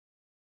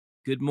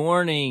Good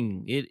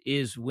morning. It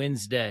is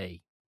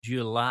Wednesday,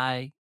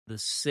 July the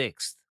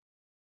 6th,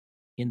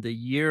 in the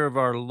year of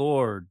our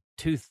Lord,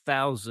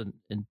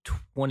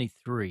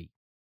 2023.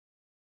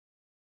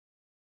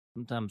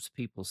 Sometimes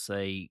people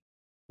say,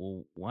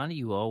 well, why do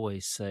you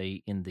always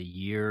say in the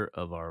year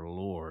of our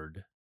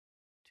Lord,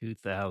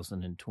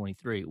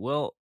 2023?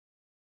 Well,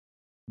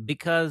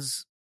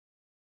 because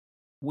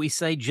we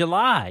say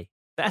July.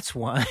 That's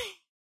why.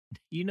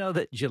 You know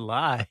that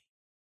July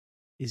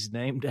is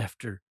named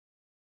after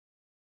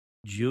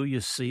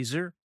Julius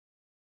Caesar?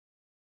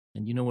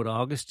 And you know what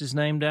August is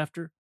named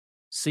after?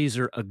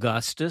 Caesar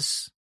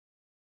Augustus.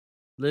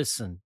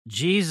 Listen,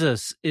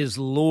 Jesus is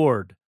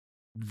Lord.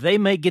 They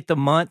may get the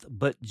month,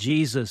 but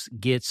Jesus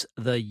gets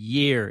the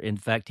year. In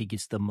fact, he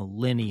gets the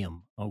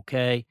millennium,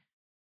 okay?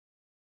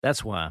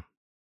 That's why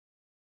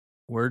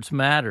words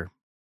matter.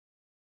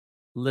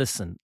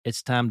 Listen,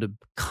 it's time to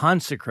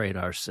consecrate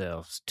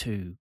ourselves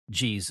to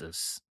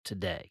Jesus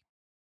today.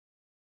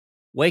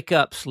 Wake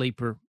up,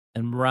 sleeper,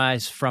 and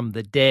rise from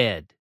the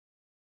dead,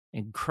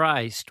 and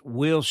Christ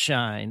will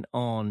shine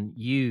on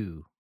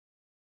you.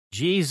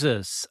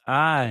 Jesus,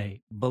 I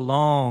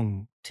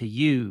belong to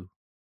you.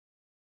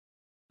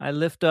 I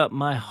lift up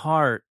my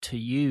heart to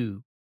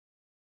you.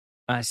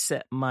 I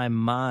set my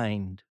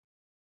mind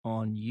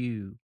on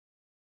you.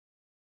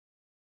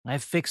 I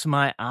fix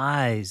my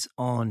eyes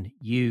on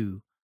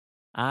you.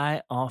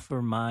 I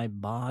offer my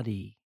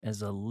body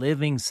as a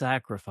living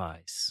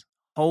sacrifice,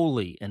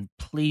 holy and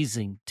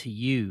pleasing to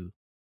you.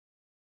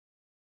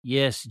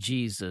 Yes,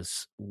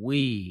 Jesus,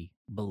 we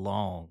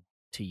belong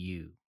to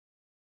you.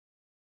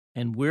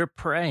 And we're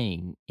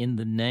praying in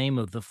the name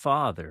of the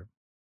Father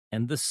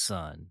and the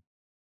Son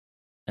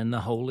and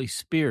the Holy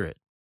Spirit.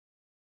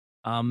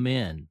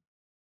 Amen.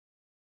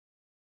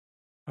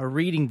 Our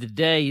reading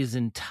today is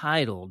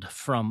entitled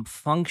From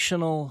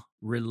Functional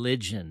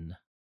Religion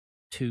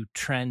to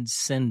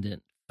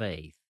Transcendent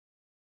Faith.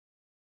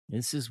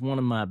 This is one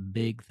of my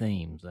big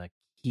themes I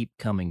keep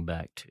coming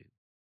back to.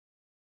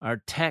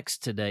 Our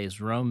text today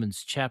is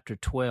Romans chapter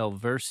 12,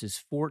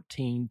 verses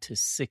 14 to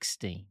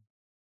 16.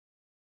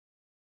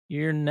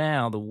 Hear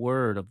now the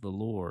word of the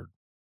Lord.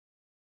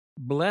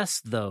 Bless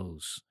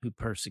those who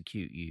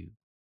persecute you.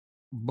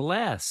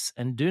 Bless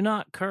and do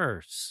not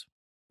curse.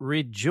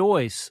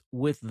 Rejoice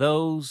with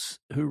those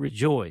who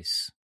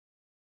rejoice.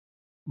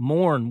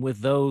 Mourn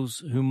with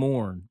those who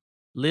mourn.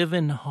 Live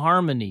in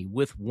harmony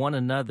with one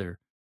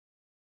another.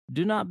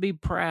 Do not be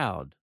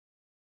proud,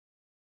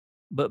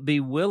 but be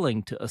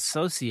willing to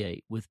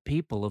associate with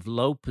people of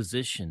low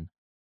position.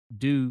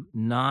 Do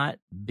not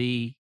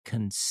be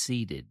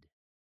conceited.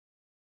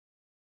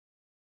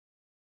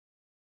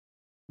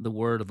 The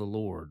word of the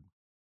Lord.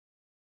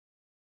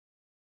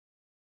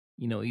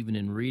 You know, even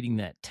in reading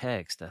that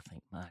text, I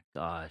think, my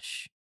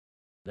gosh,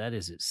 that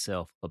is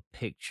itself a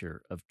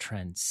picture of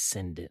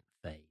transcendent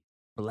faith.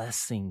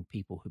 Blessing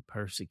people who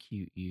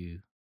persecute you.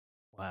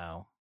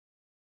 Wow.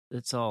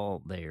 It's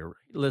all there.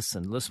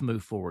 Listen, let's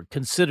move forward.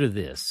 Consider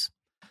this.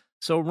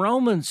 So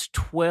Romans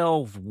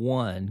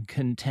 12:1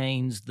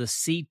 contains the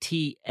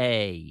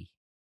CTA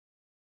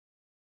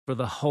for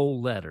the whole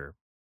letter.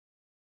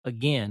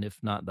 Again, if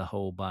not the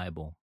whole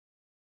Bible.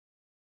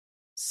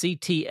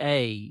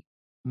 CTA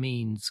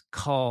means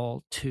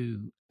call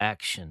to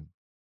action.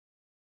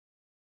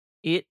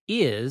 It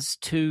is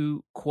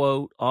to,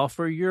 quote,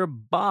 offer your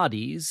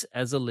bodies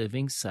as a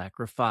living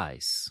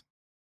sacrifice.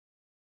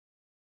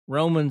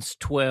 Romans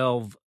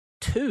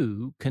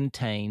 12:2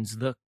 contains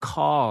the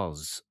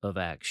cause of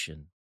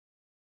action,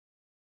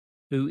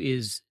 who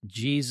is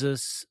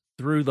Jesus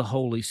through the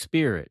Holy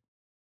Spirit,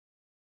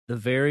 the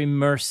very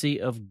mercy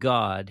of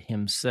God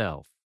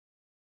himself.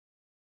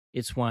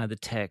 It's why the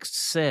text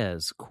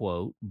says,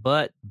 quote,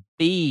 but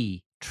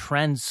be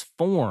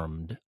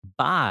transformed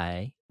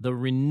by the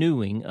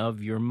renewing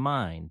of your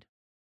mind.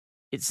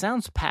 It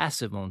sounds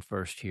passive on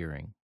first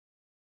hearing.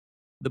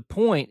 The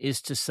point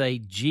is to say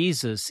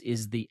Jesus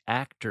is the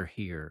actor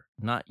here,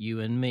 not you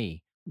and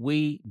me.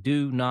 We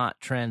do not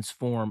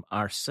transform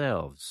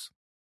ourselves.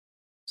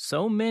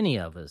 So many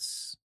of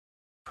us,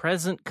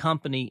 present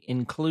company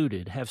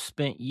included, have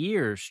spent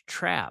years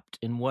trapped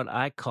in what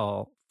I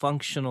call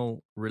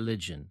functional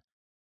religion,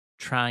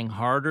 trying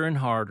harder and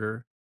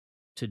harder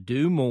to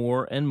do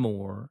more and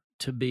more,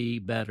 to be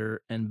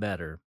better and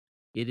better.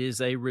 It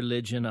is a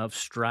religion of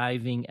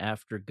striving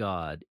after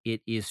God.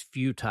 It is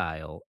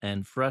futile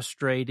and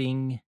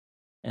frustrating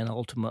and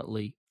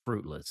ultimately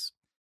fruitless.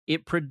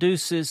 It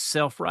produces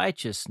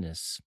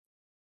self-righteousness.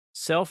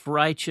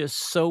 Self-righteous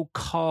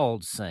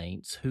so-called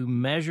saints who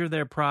measure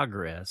their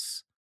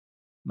progress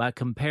by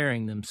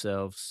comparing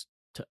themselves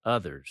to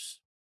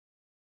others.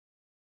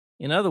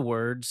 In other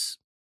words,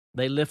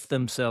 they lift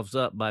themselves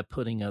up by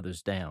putting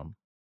others down.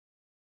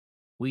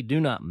 We do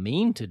not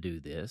mean to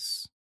do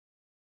this,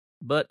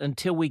 but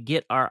until we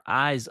get our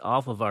eyes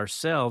off of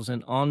ourselves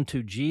and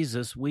onto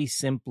Jesus, we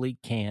simply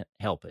can't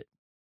help it.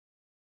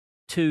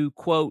 To,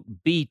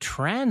 quote, be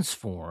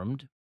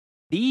transformed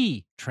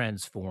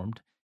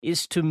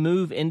is to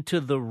move into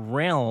the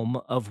realm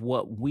of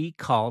what we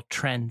call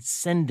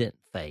transcendent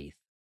faith.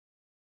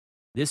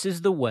 This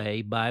is the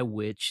way by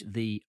which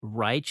the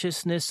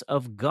righteousness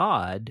of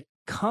God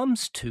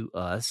comes to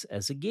us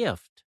as a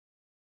gift.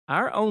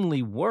 Our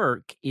only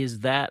work is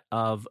that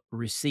of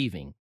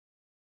receiving.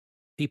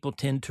 People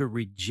tend to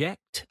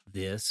reject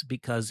this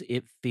because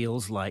it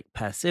feels like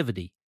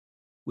passivity,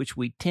 which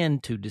we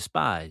tend to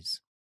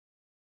despise.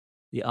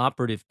 The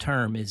operative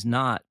term is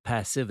not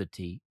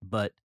passivity,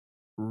 but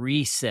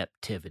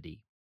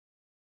receptivity.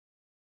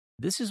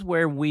 This is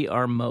where we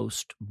are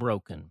most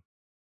broken.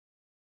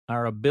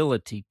 Our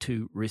ability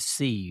to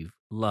receive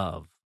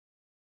love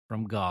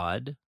from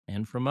God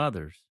and from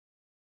others.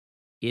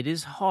 It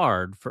is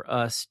hard for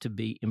us to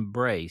be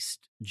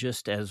embraced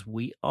just as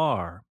we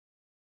are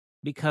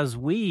because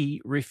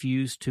we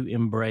refuse to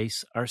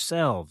embrace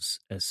ourselves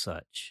as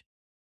such.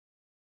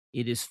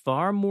 It is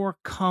far more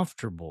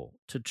comfortable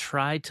to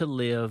try to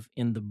live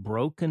in the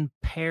broken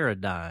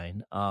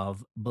paradigm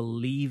of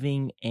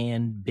believing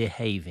and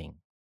behaving.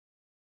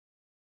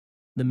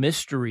 The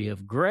mystery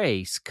of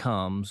grace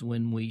comes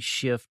when we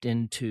shift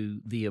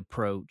into the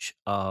approach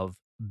of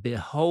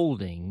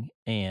beholding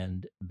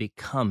and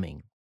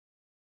becoming.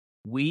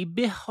 We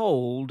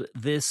behold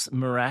this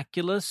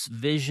miraculous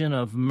vision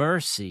of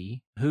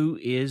mercy, who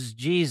is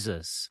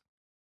Jesus.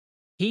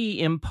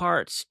 He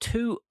imparts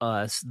to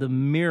us the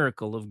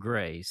miracle of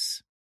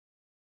grace,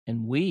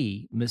 and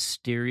we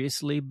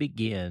mysteriously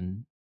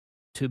begin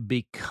to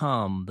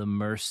become the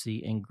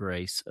mercy and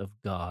grace of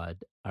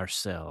God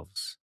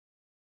ourselves.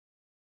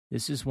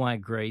 This is why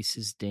grace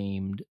is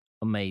deemed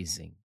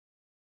amazing,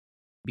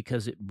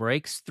 because it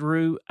breaks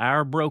through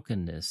our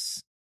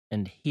brokenness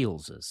and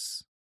heals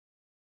us.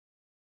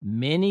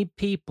 Many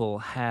people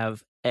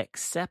have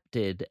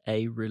accepted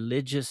a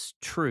religious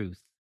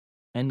truth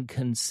and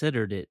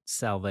considered it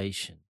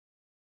salvation.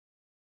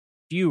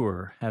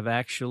 Fewer have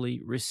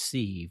actually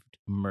received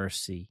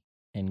mercy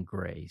and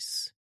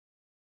grace,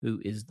 who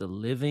is the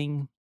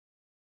living,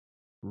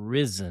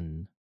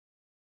 risen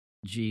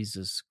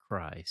Jesus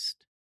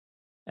Christ.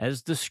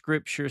 As the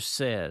scripture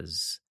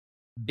says,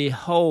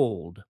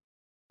 "Behold,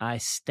 I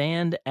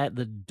stand at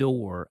the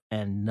door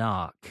and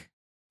knock.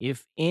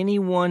 If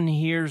anyone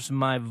hears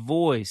my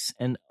voice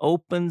and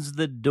opens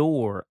the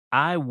door,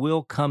 I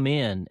will come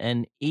in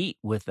and eat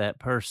with that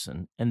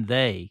person, and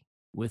they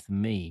with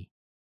me."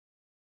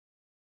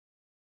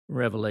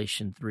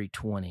 Revelation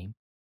 3:20.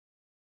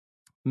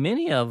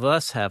 Many of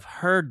us have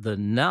heard the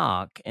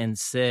knock and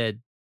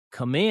said,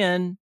 "Come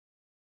in."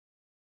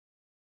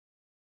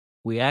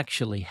 We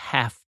actually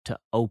have to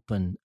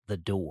open the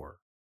door.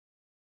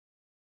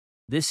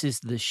 This is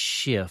the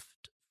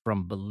shift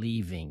from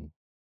believing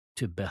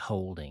to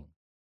beholding.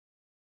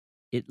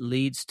 It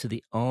leads to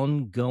the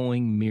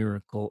ongoing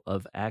miracle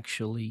of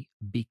actually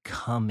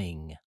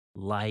becoming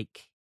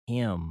like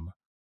Him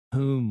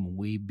whom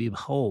we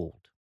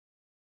behold.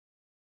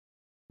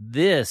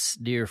 This,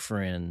 dear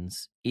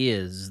friends,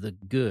 is the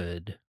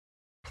good,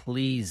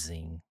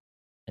 pleasing,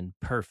 and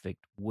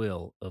perfect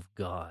will of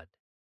God.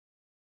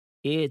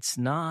 It's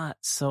not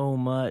so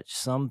much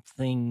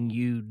something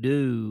you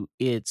do,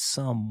 it's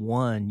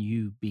someone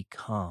you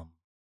become.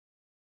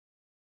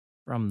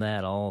 From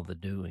that, all the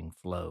doing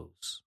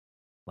flows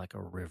like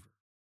a river.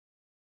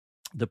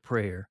 The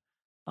prayer.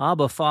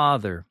 Abba,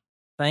 Father,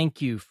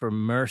 thank you for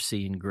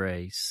mercy and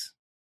grace,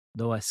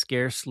 though I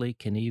scarcely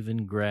can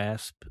even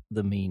grasp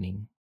the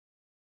meaning.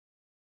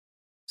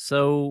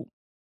 So,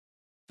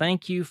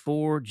 thank you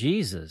for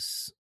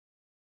Jesus,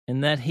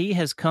 and that He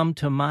has come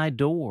to my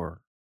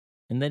door,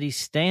 and that He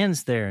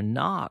stands there and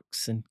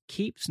knocks and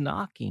keeps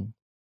knocking.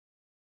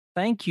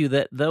 Thank you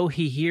that though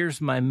He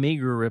hears my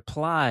meager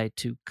reply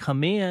to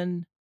come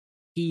in,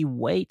 He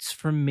waits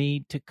for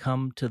me to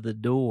come to the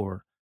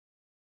door.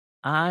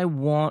 I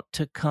want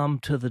to come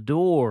to the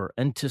door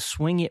and to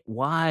swing it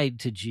wide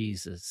to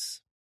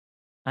Jesus.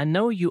 I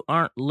know you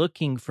aren't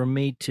looking for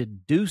me to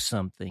do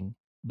something,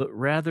 but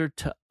rather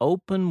to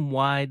open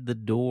wide the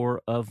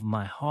door of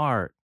my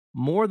heart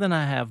more than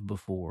I have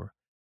before,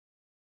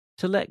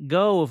 to let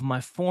go of my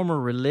former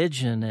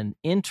religion and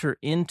enter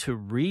into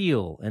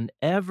real and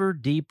ever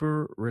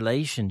deeper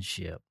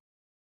relationship.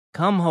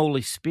 Come,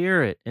 Holy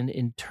Spirit, and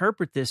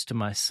interpret this to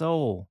my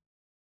soul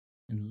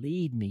and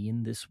lead me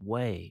in this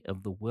way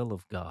of the will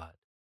of God.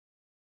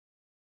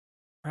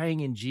 Praying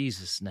in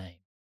Jesus' name.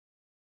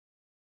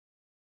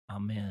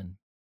 Amen.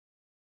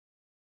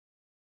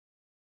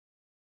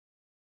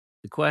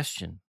 The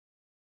question: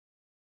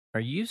 are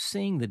you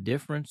seeing the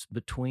difference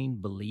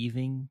between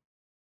believing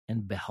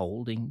and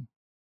beholding,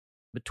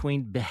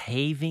 between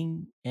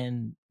behaving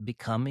and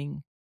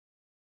becoming?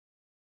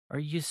 Are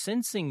you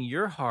sensing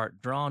your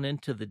heart drawn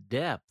into the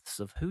depths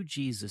of who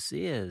Jesus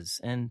is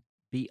and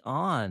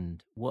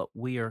beyond what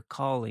we are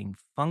calling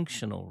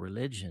functional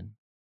religion?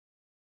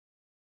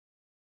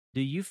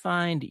 Do you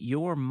find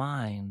your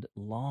mind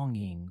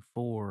longing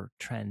for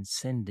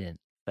transcendent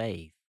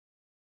faith?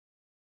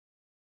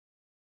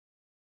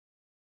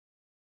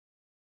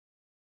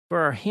 For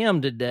our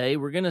hymn today,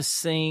 we're going to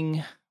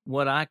sing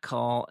what I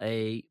call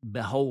a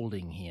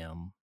beholding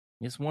hymn.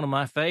 It's one of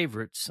my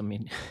favorites. I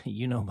mean,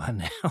 you know by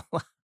now,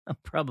 I'm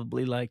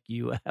probably like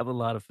you. I have a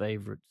lot of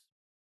favorites.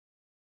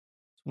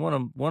 It's one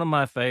of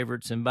my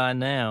favorites, and by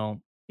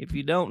now, if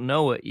you don't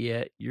know it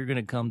yet, you're going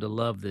to come to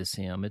love this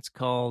hymn. It's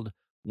called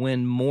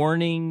 "When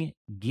Morning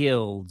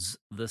Gilds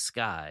the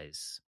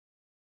Skies."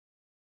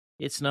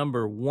 It's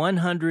number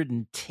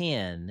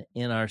 110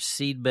 in our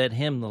seedbed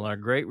hymnal, our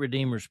Great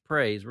Redeemer's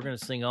Praise. We're going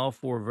to sing all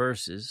 4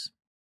 verses.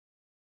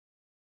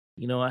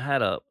 You know, I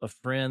had a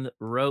friend that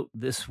wrote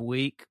this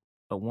week,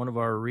 one of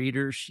our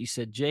readers. She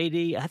said,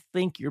 JD, I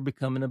think you're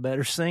becoming a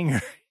better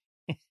singer.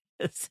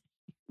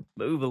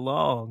 Move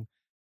along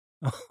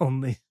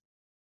on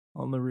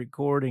the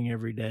recording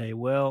every day.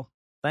 Well,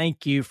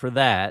 thank you for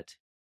that.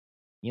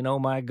 You know,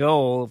 my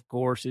goal, of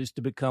course, is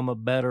to become a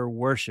better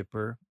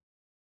worshiper.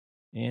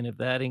 And if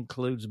that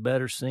includes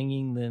better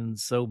singing, then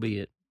so be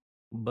it.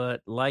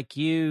 But like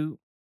you,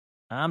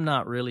 I'm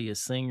not really a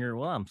singer.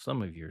 Well,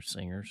 some of you are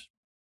singers.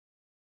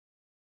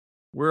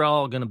 We're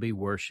all going to be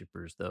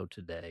worshipers, though,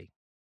 today.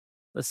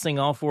 Let's sing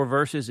all 4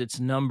 verses. It's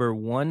number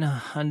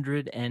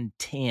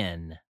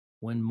 110,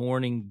 When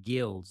Morning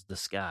Gilds the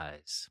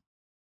Skies.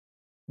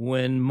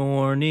 When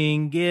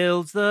morning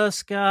gilds the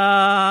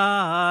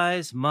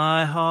skies,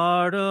 my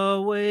heart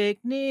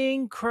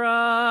awakening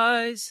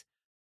cries,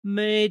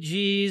 may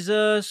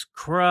Jesus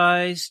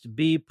Christ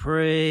be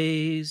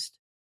praised,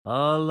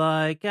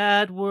 alike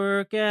at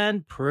work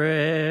and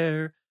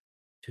prayer.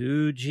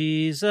 To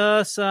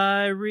Jesus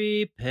I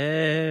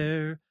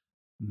repair.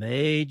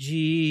 May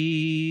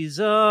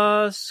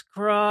Jesus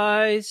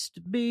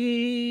Christ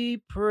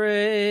be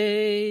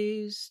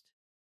praised.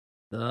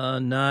 The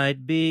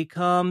night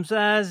becomes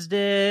as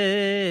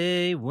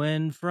day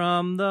when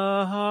from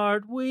the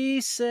heart we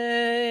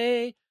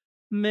say,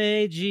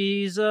 may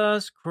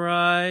Jesus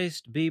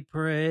Christ be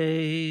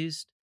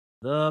praised.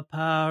 The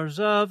powers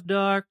of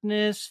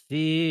darkness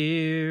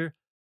fear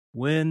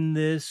when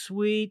this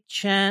sweet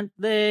chant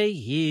they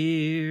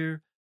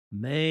hear.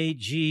 May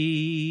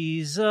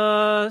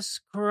Jesus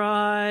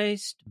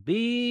Christ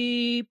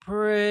be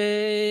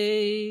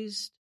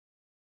praised.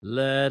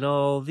 Let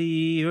all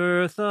the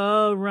earth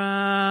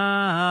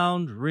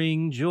around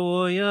ring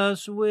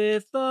joyous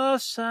with the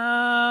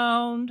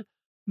sound.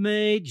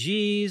 May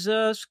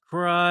Jesus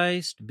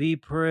Christ be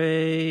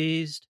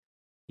praised.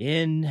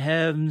 In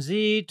heaven's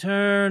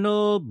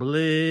eternal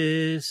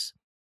bliss,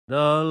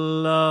 the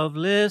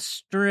loveless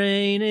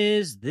strain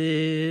is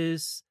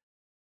this.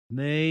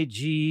 May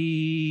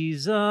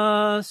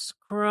Jesus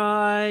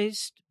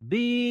Christ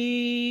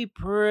be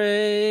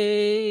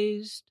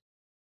praised.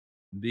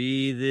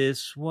 Be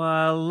this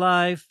while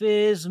life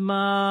is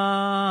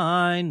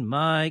mine,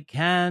 my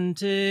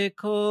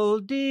canticle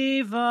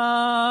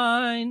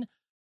divine.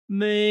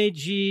 May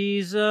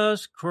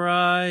Jesus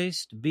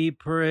Christ be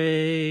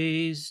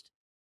praised.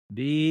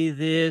 Be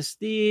this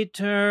the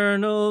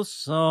eternal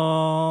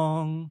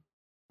song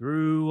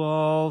through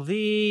all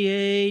the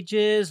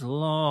ages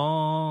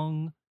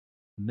long.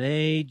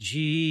 May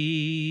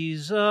Jesus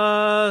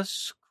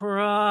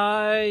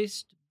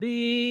Christ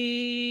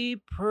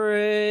be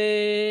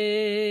praised.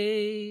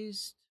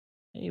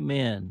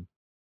 Amen.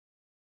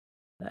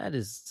 That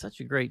is such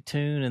a great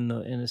tune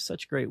and it's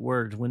such great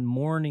words. When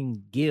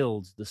morning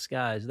gilds the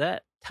skies.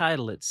 That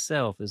title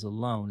itself is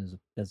alone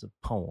as a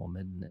poem,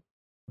 isn't it?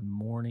 When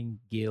morning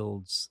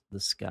gilds the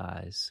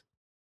skies.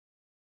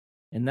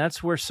 And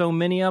that's where so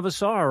many of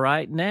us are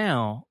right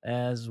now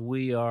as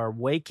we are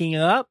waking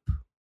up.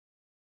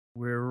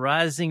 We're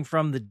rising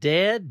from the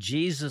dead.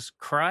 Jesus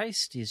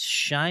Christ is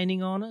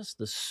shining on us.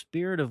 The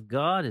Spirit of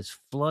God is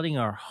flooding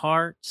our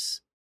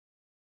hearts.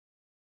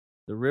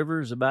 The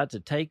river is about to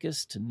take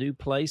us to new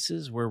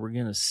places where we're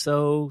going to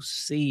sow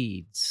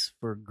seeds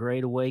for a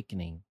great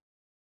awakening.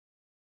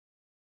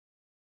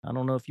 I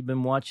don't know if you've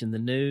been watching the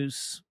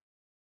news,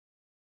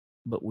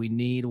 but we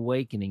need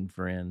awakening,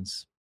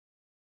 friends.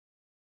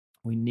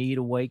 We need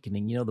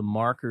awakening. You know, the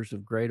markers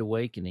of great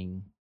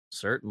awakening,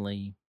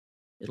 certainly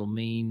it'll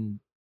mean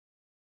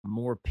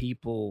more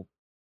people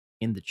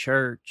in the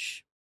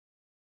church.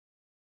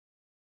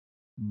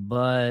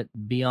 But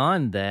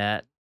beyond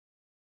that,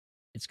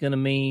 it's going to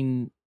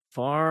mean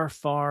far,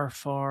 far,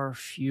 far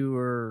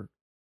fewer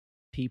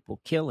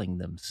people killing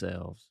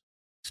themselves,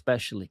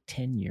 especially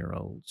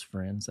 10-year-olds,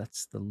 friends.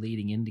 That's the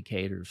leading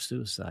indicator of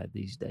suicide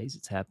these days.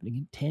 It's happening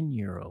in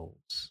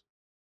 10-year-olds.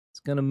 It's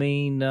going to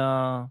mean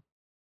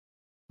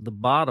the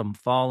bottom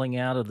falling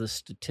out of the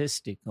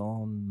statistic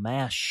on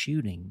mass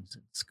shootings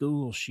and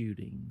school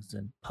shootings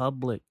and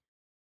public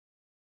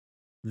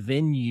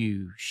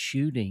venue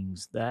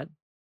shootings. That,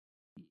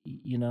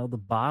 you know, the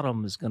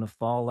bottom is going to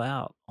fall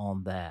out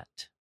on that.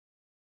 It's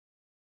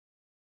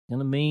going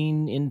to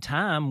mean in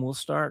time we'll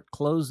start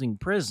closing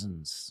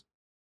prisons.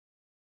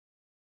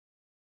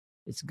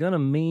 It's going to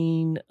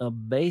mean a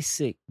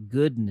basic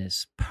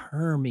goodness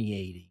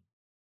permeating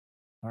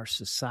our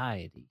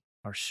society,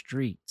 our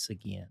streets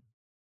again.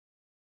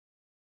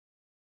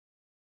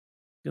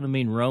 It's going to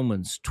mean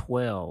Romans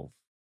 12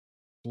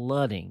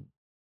 flooding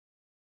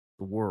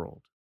the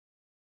world.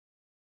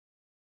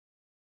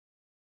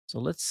 So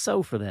let's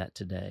sow for that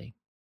today.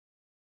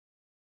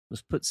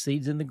 Let's put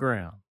seeds in the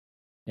ground.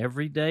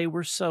 Every day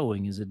we're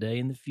sowing is a day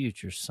in the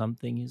future.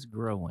 Something is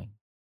growing.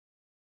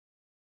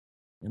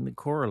 And the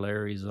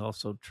corollary is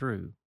also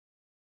true.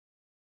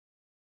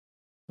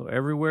 So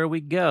everywhere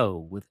we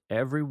go, with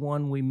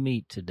everyone we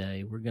meet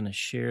today, we're going to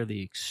share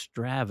the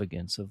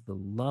extravagance of the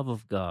love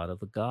of God, of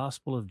the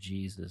gospel of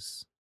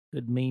Jesus.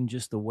 Could mean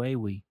just the way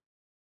we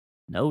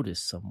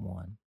notice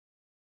someone.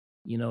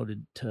 You know,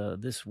 to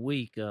this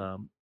week,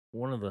 on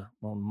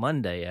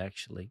Monday,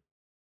 actually,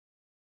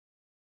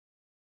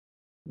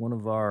 one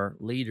of our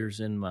leaders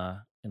in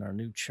our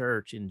new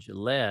church in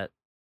Gillette,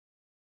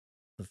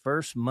 the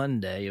first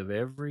Monday of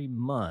every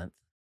month,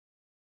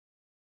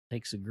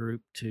 takes a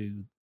group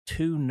to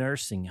 2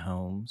 nursing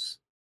homes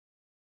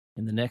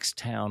in the next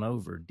town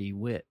over,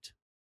 DeWitt.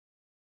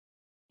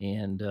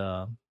 And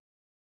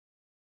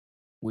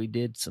we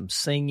did some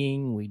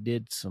singing, we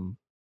did some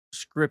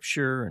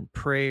scripture and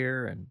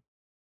prayer,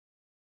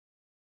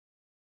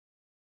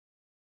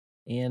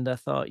 and I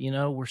thought,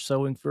 we're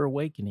sowing for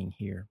awakening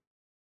here.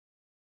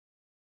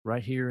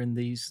 Right here in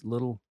these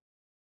little,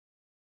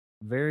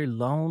 very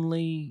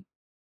lonely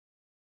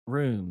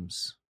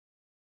rooms,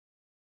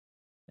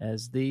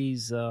 as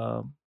these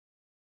men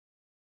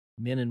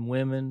and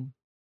women,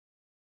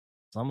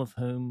 some of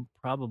whom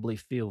probably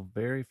feel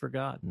very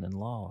forgotten and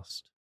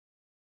lost.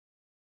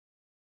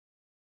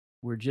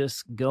 We're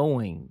just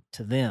going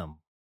to them,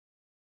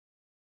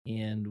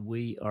 and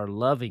we are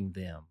loving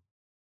them.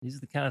 These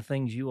are the kind of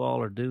things you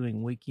all are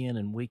doing week in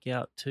and week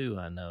out too,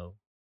 I know.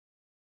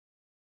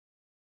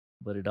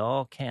 But it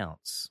all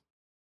counts.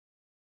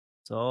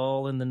 It's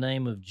all in the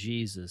name of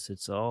Jesus.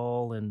 It's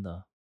all in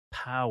the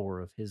power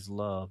of his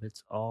love.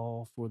 It's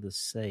all for the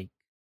sake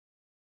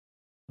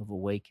of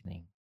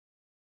awakening.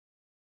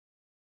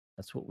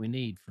 That's what we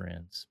need,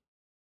 friends.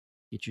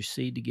 Get your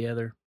seed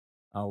together.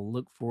 I'll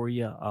look for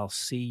you. I'll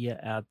see you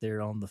out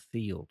there on the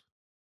field.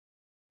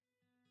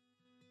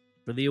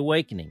 For the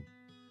awakening,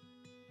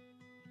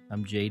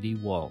 I'm J.D.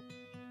 Walt.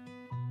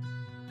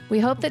 We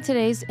hope that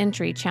today's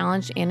entry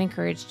challenged and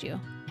encouraged you.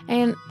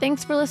 And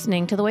thanks for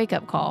listening to The Wake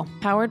Up Call,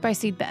 powered by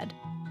Seedbed.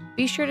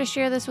 Be sure to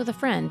share this with a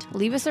friend,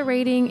 leave us a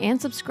rating,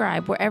 and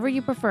subscribe wherever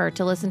you prefer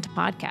to listen to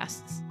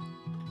podcasts.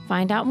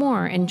 Find out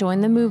more and join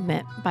the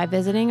movement by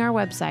visiting our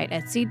website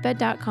at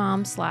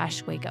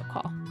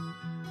seedbed.com/wakeupcall.